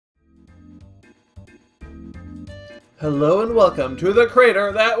Hello and welcome to the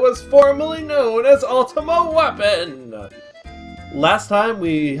crater that was formerly known as Ultima Weapon! Last time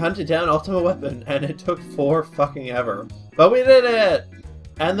we hunted down Ultima Weapon and it took four fucking ever. But we did it!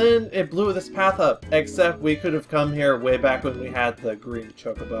 And then it blew this path up, except we could have come here way back when we had the green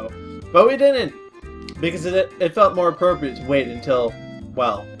chocobo. But we didn't! Because it felt more appropriate to wait until,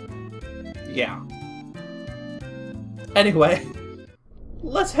 well, yeah. Anyway,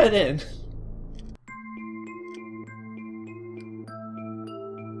 let's head in.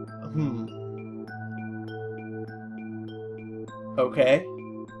 Okay.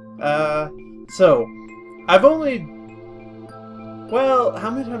 So, I've only... Well, how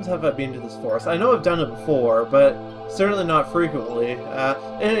many times have I been to this forest? I know I've done it before, but certainly not frequently. In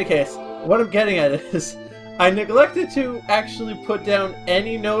any case, what I'm getting at is, I neglected to actually put down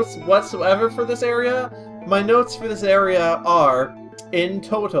any notes whatsoever for this area. My notes for this area are, in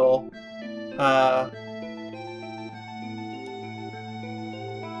total,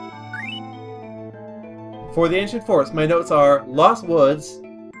 for the Ancient Forest, my notes are Lost Woods,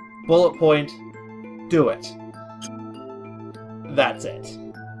 bullet point, do it. That's it.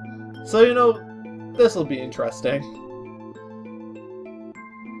 So, you know, this'll be interesting.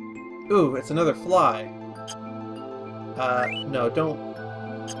 Ooh, it's another fly. No, don't...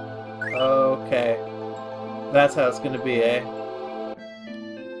 Okay. That's how it's gonna be, eh?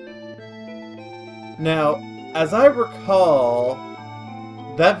 Now, as I recall...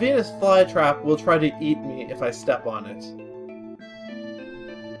 that Venus flytrap will try to eat me if I step on it.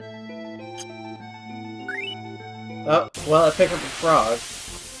 Oh, well, I pick up a frog.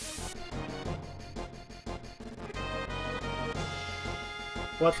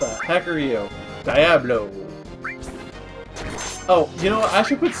 What the heck are you? Diablo! Oh, you know what? I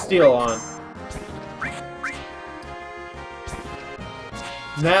should put steel on.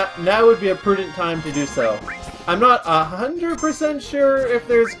 Now would be a prudent time to do so. I'm not 100% sure if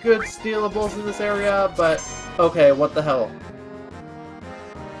there's good stealables in this area, but okay, what the hell.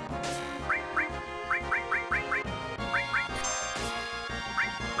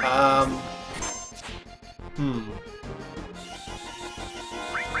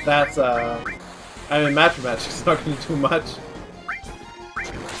 That's, I mean, Match is not gonna do much.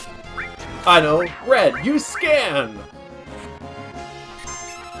 I know, Red, use Scan!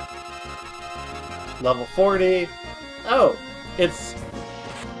 Level 40. Oh, it's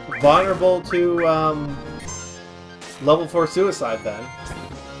vulnerable to level 4 suicide then.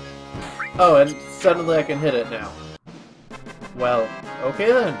 Oh, and suddenly I can hit it now. Well,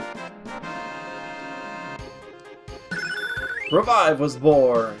 okay then. Revive was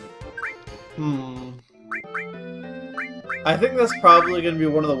born. I think that's probably going to be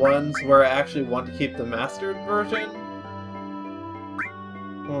one of the ones where I actually want to keep the mastered version.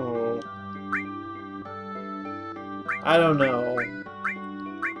 I don't know.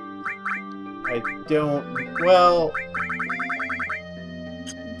 I don't... Well...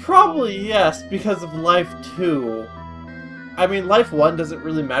 Probably yes, because of Life 2. I mean, Life 1 doesn't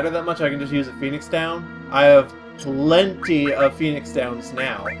really matter that much, I can just use a Phoenix Down. I have plenty of Phoenix Downs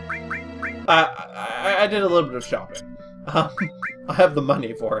now. I did a little bit of shopping. I have the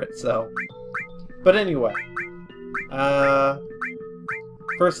money for it, so... But anyway.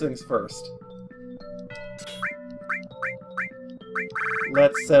 First things first.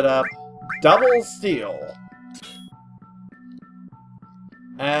 Let's set up double steel.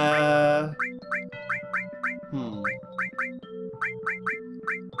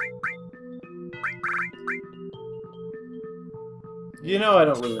 You know I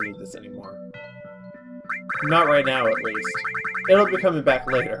don't really need this anymore. Not right now, at least. It'll be coming back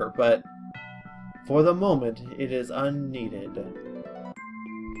later, but for the moment, it is unneeded.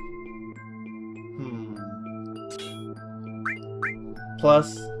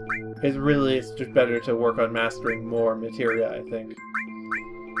 Plus, it really is just better to work on mastering more materia, I think.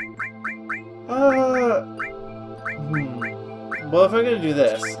 Well, if I'm gonna do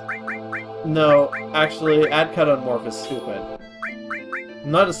this... No, actually, add cut on morph is stupid.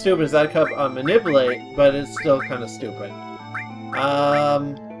 Not as stupid as add cut on manipulate, but it's still kind of stupid.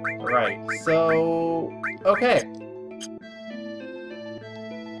 Right, so... Okay.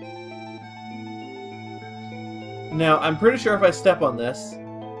 Now, I'm pretty sure if I step on this...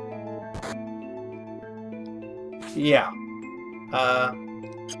 Yeah.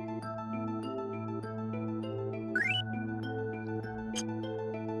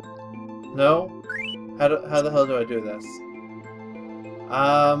 No? How the hell do I do this?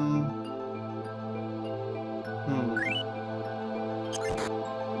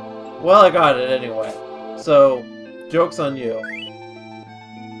 Well, I got it anyway. So, joke's on you.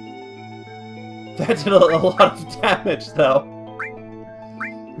 That did a lot of damage, though.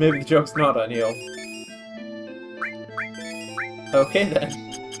 Maybe the joke's not on you. Okay, then.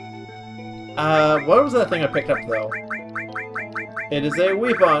 What was that thing I picked up, though? It is a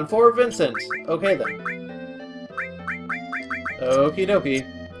weapon for Vincent. Okay, then. Okie dokie.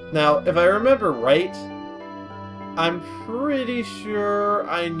 Now, if I remember right, I'm pretty sure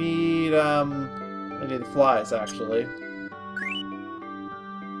I need the flies, actually.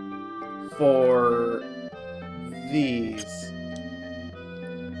 For these.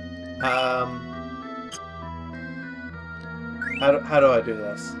 How do I do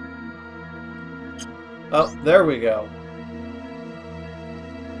this? Oh, there we go.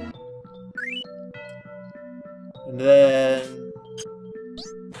 And then...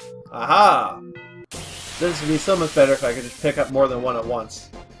 Aha! This would be so much better if I could just pick up more than one at once.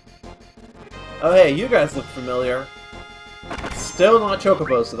 Oh hey, you guys look familiar. Still not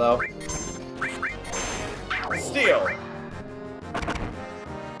Chocobos, though. Steal!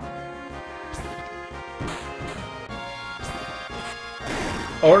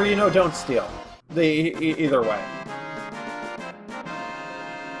 Or, you know, don't steal. Either way.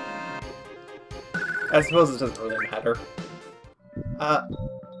 I suppose it doesn't really matter.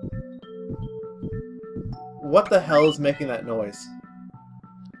 What the hell is making that noise?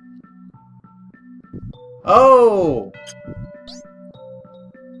 Oh!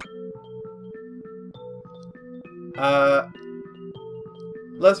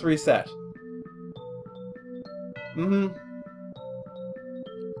 Let's reset. Mm-hmm.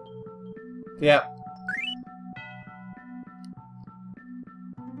 Yeah.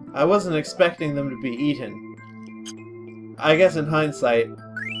 I wasn't expecting them to be eaten. I guess in hindsight,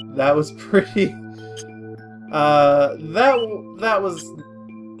 that was pretty... that was...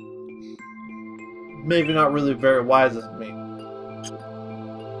 maybe not really very wise of me.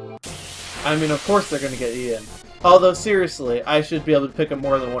 I mean, of course they're gonna get eaten. Although, seriously, I should be able to pick up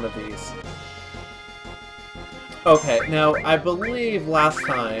more than one of these. Okay, now, I believe last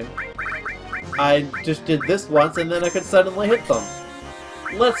time I just did this once and then I could suddenly hit them.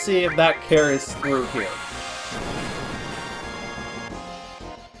 Let's see if that carries through here.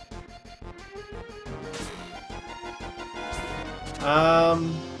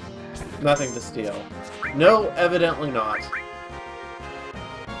 Nothing to steal. No, evidently not.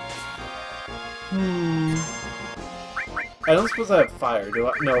 I don't suppose I have fire, do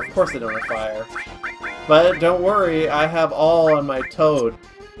I? No, of course I don't have fire. But don't worry, I have all on my Toad.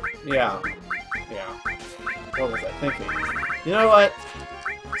 Yeah. Yeah. What was I thinking? You know what?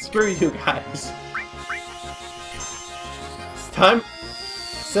 Screw you guys. It's time...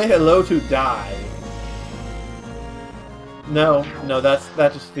 Say hello to die. No,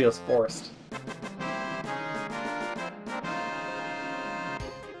 that just feels forced.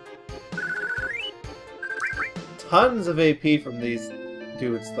 Tons of AP from these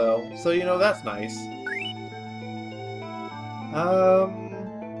dudes, though, so you know that's nice.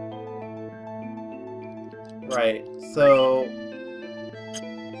 Right, so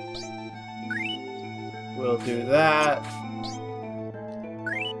we'll do that,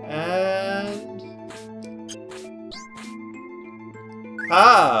 and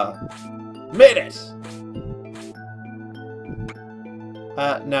made it.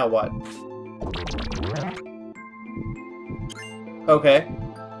 Now what? Okay.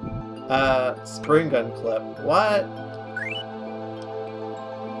 Spring gun clip. What?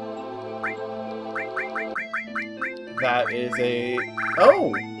 That is a...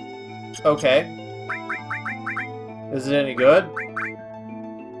 Oh! Okay. Is it any good?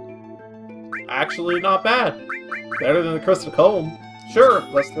 Actually, not bad. Better than the Crystal Comb. Sure,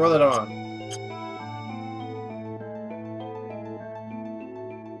 let's throw that on.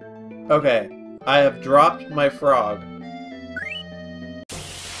 Okay. I have dropped my frog.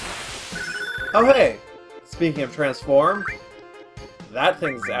 Oh hey! Speaking of transform, that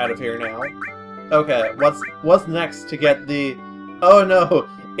thing's out of here now. Okay, what's next to get the... Oh no,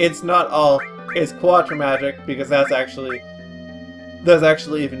 it's not all. It's Quattro Magic, because that's actually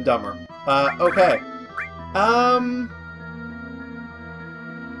even dumber. Okay.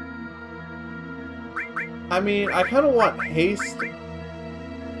 I mean, I kind of want haste,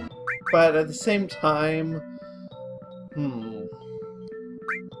 but at the same time,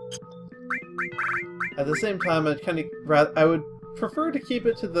 At the same time, I would prefer to keep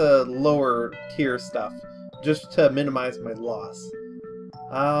it to the lower tier stuff, just to minimize my loss.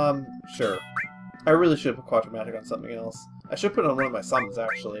 Sure. I really should put Quadramatic on something else. I should put it on one of my summons,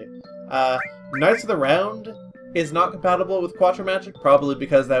 actually. Knights of the Round is not compatible with Quadramagic, probably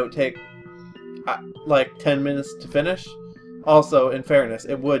because that would take, like, 10 minutes to finish. Also, in fairness,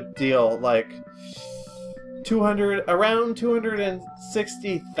 it would deal, like, around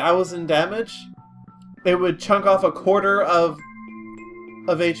 260,000 damage. It would chunk off a quarter of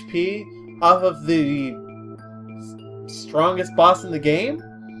HP off of the strongest boss in the game.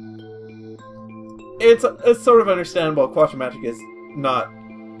 It's sort of understandable Quattro Magic is not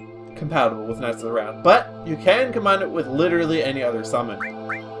compatible with Knights of the Round, but you can combine it with literally any other summon.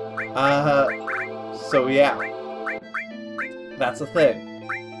 So yeah. That's a thing.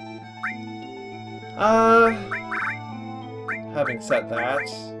 Having said that,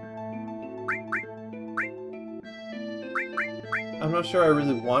 I'm not sure I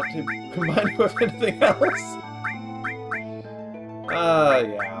really want to combine it with anything else.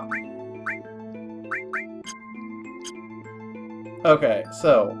 Yeah. Okay,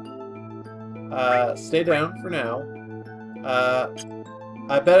 so, stay down for now.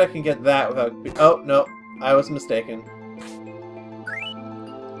 I bet I can get that without... Oh, no, I was mistaken.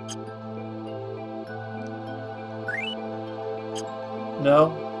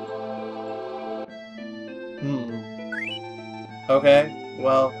 No? Okay,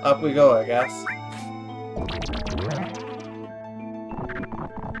 well, up we go, I guess.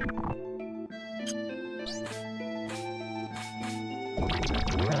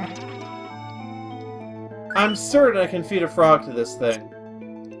 I'm certain I can feed a frog to this thing.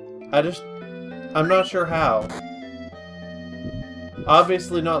 I'm not sure how.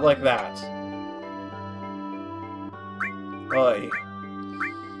 Obviously not like that. Oy.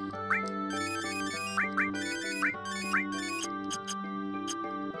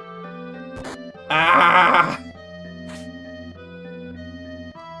 Ah!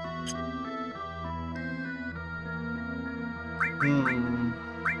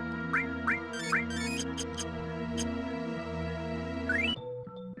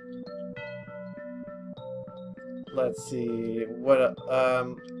 Let's see, what,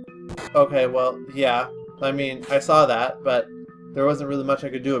 okay, well, yeah, I mean, I saw that, but there wasn't really much I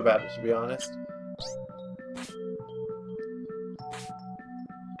could do about it, to be honest.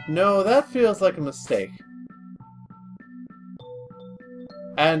 No, that feels like a mistake.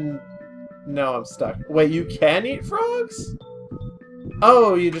 And, no, I'm stuck. Wait, you can eat frogs?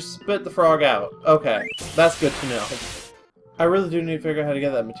 Oh, you just spit the frog out. Okay, that's good to know. I really do need to figure out how to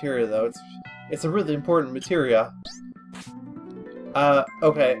get that materia, though. It's a really important materia.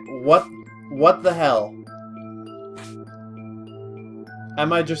 Okay, what the hell?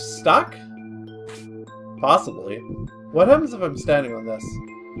 Am I just stuck? Possibly. What happens if I'm standing on this?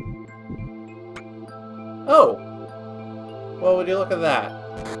 Oh! Well, would you look at that?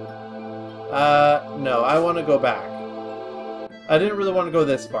 No, I want to go back. I didn't really want to go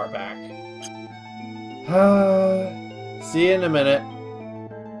this far back. See you in a minute.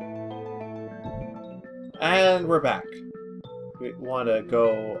 And we're back. We want to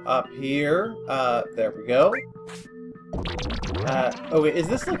go up here. There we go. Okay, is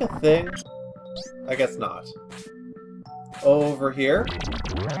this like a thing? I guess not. Over here.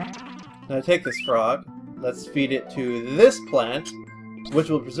 Now take this frog. Let's feed it to this plant, which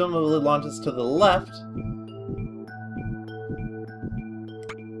will presumably launch us to the left.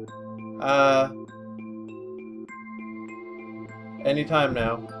 Anytime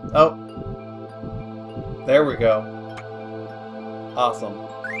now. Oh. There we go. Awesome.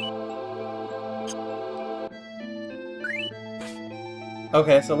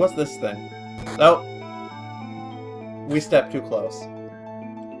 Okay, so what's this thing? Oh. We stepped too close.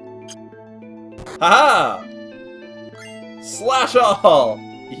 Haha! Slash all!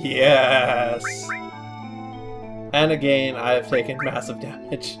 Yes! And again, I have taken massive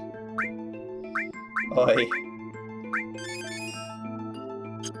damage. Oi.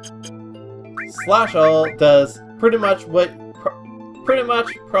 Slash all does pretty much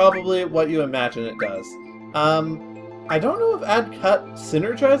probably what you imagine it does. I don't know if add cut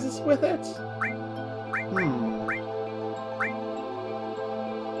synergizes with it.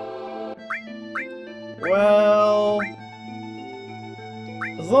 Well,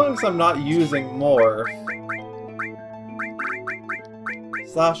 as long as I'm not using morph,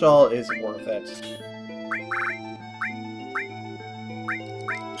 slash all is worth it.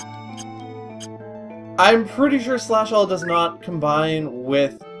 I'm pretty sure slash all does not combine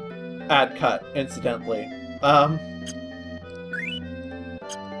with add cut, incidentally.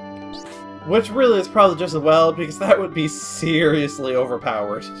 Which really is probably just as well, because that would be seriously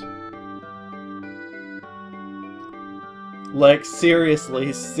overpowered. Like,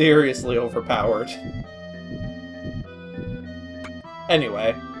 seriously, seriously overpowered.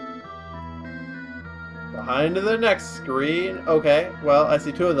 Anyway. Behind the next screen. Okay, well, I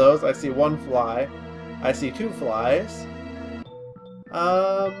see two of those. I see one fly. I see two flies.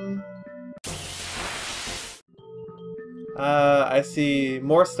 I see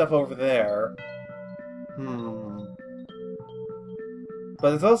more stuff over there. But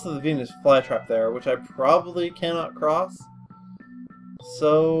there's also the Venus flytrap there, which I probably cannot cross.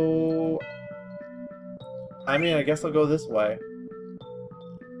 So... I mean, I guess I'll go this way.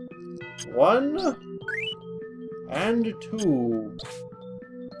 1... and 2.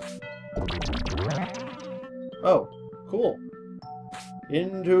 Oh, cool.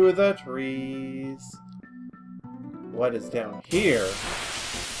 Into the trees. What is down here?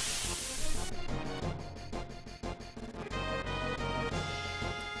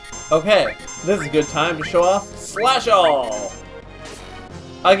 Okay, this is a good time to show off Slash All!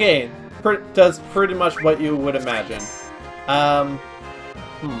 Again, does pretty much what you would imagine. I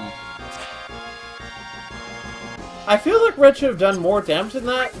feel like Red should have done more damage than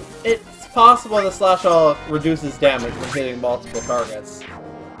that. It's possible that Slash All reduces damage when hitting multiple targets.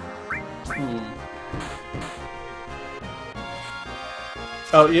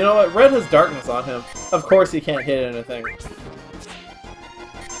 Oh, you know what? Red has darkness on him. Of course he can't hit anything.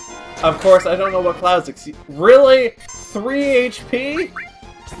 Of course, I don't know what Cloud's exceed. Really? 3 HP?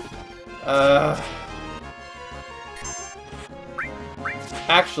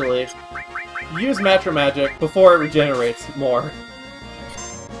 Actually, use Matcha Magic before it regenerates more.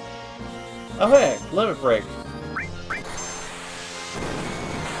 Oh hey, Limit Break.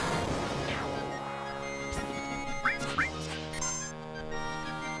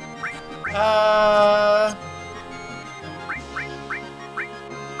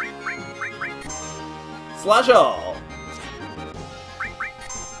 Slash All!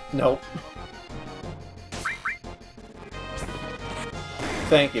 Nope.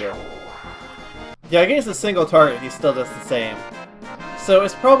 Thank you. Yeah, against a single target, he still does the same. So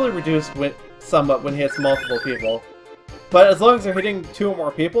it's probably reduced somewhat when he hits multiple people. But as long as you're hitting 2 or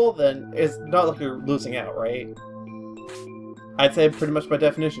more people, then it's not like you're losing out, right? I'd say pretty much by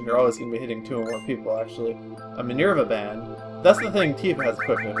definition, you're always going to be hitting 2 or more people, actually. A Minerva Band. That's the thing Tifa has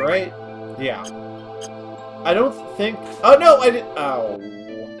equipped with, right? Yeah. I don't think... Oh, no! I didn't... Ow.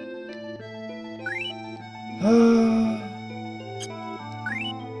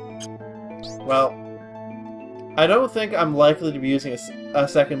 Well, I don't think I'm likely to be using a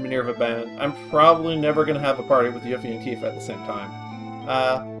second Minerva Band. I'm probably never going to have a party with Yuffie and Tifa at the same time.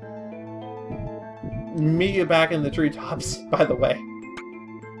 Meet you back in the treetops, by the way.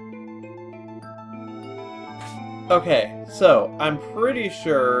 Okay, so I'm pretty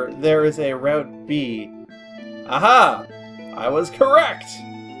sure there is a Route B. Aha! I was correct!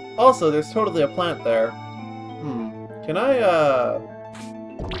 Also, there's totally a plant there. Can I,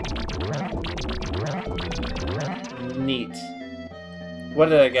 Neat. What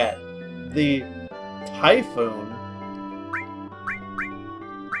did I get? The Typhoon?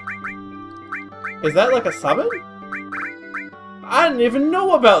 Is that like a summon? I didn't even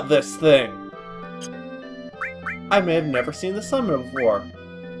know about this thing! I may have never seen the summon before.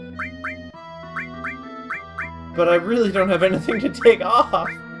 But I really don't have anything to take off!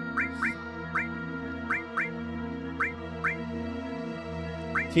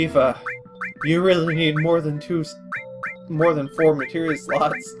 Tifa, you really need more than 4 materia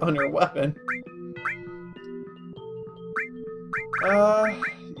slots on your weapon.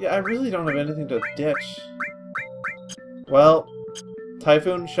 Yeah, I really don't have anything to ditch. Well,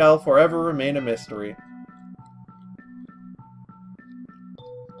 Typhoon shall forever remain a mystery.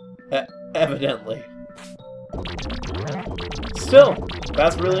 Evidently. Still,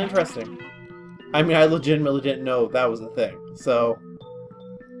 that's really interesting. I mean, I legitimately didn't know that was a thing, so...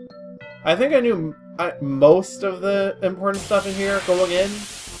 I think I knew most of the important stuff in here going in,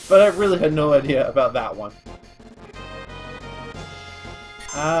 but I really had no idea about that one.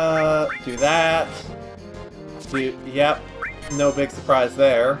 Do that. Yep, no big surprise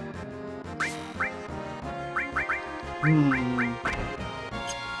there.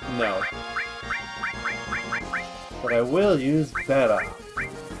 No. But I will use VII.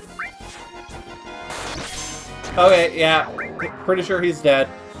 Okay, yeah, pretty sure he's dead.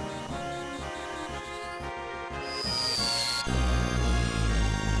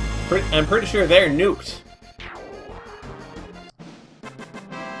 I'm pretty sure they're nuked.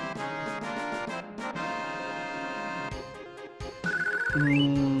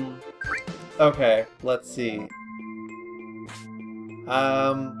 Okay, let's see.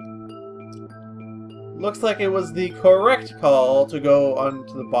 Looks like it was the correct call to go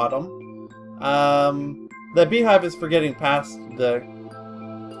onto the bottom. The beehive is for getting past the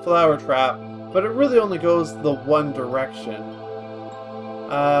flower trap, but it really only goes the one direction.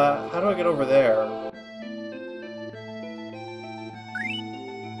 How do I get over there?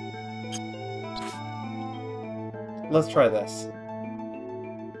 Let's try this.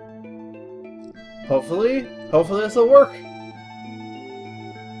 Hopefully this will work.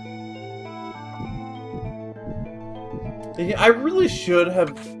 I really should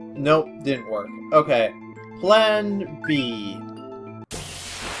have... Nope, didn't work. Okay. Plan B.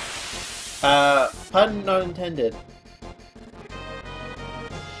 Pun not intended.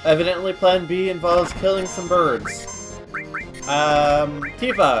 Evidently Plan B involves killing some birds.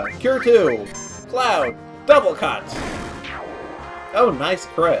 Tifa, Cure 2, Cloud, Double Cut. Oh, nice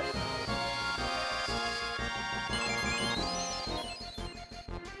crit.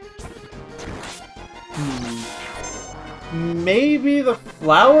 Maybe the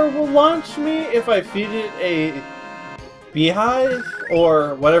flower will launch me if I feed it a beehive?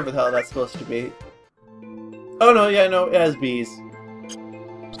 Or whatever the hell that's supposed to be. Oh no, yeah, no, it has bees.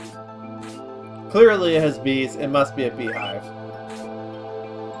 Clearly it has bees. It must be a beehive.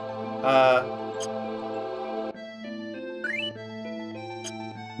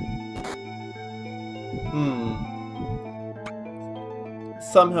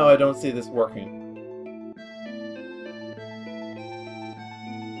 Somehow I don't see this working.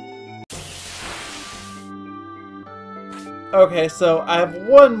 Okay, so I have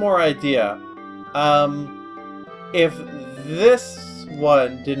one more idea. If this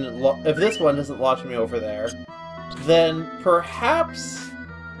one doesn't launch me over there, then perhaps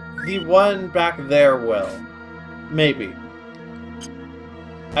the one back there will. Maybe.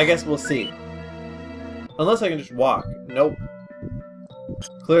 I guess we'll see. Unless I can just walk. Nope.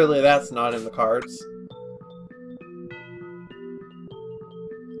 Clearly that's not in the cards.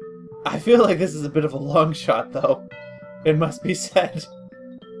 I feel like this is a bit of a long shot, though. It must be said.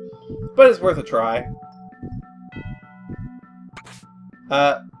 But it's worth a try.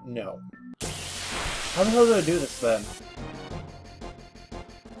 No. How the hell do I do this, then?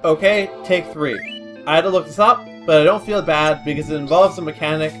 Okay, take 3. I had to look this up, but I don't feel bad because it involves a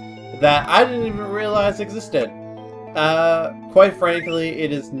mechanic that I didn't even realize existed. Quite frankly,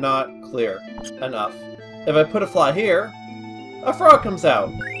 it is not clear enough. If I put a fly here, a frog comes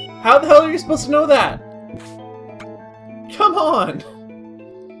out. How the hell are you supposed to know that? Come on!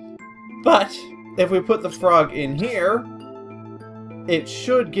 But, if we put the frog in here, it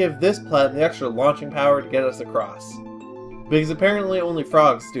should give this plant the extra launching power to get us across. Because apparently only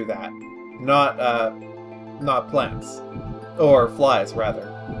frogs do that. Not plants. Or flies, rather.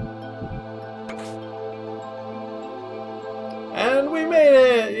 And we made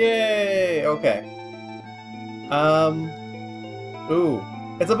it! Yay! Okay. Ooh.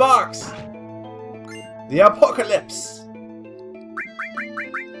 It's a box! The Apocalypse!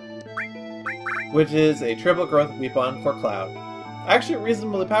 Which is a triple growth weapon for Cloud. Actually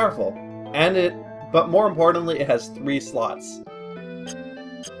reasonably powerful. But more importantly, it has 3 slots.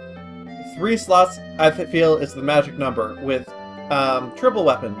 3 slots, I feel, is the magic number with triple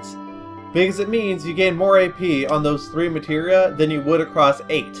weapons. Because it means you gain more AP on those 3 materia than you would across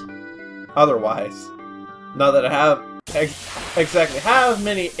 8. Otherwise. Not that I have exactly have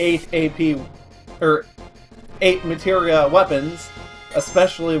many 8 AP or 8 materia weapons,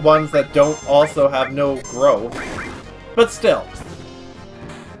 especially ones that don't also have no growth. But still.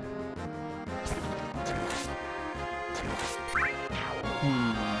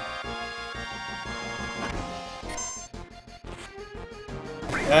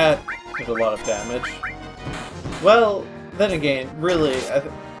 That did a lot of damage. Well, then again, really,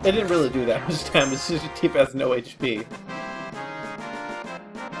 it didn't really do that much damage, it's just Tifa has no HP.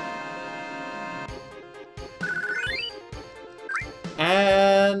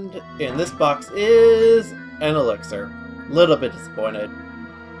 And in this box is an elixir. Little bit disappointed.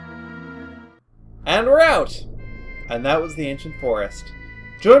 And we're out! And that was the Ancient Forest.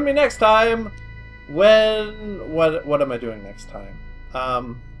 Join me next time when... What am I doing next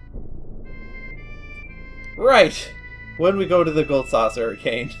time? Right! When we go to the Gold Saucer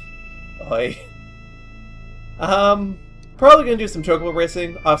Hurricane. Oi. Probably gonna do some chocobo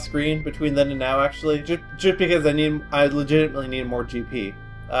racing off screen between then and now, actually. Just because I legitimately need more GP.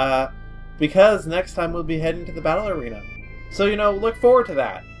 Because next time we'll be heading to the battle arena. So, you know, look forward to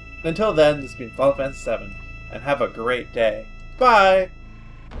that. Until then, this has been Final Fantasy VII, and have a great day. Bye!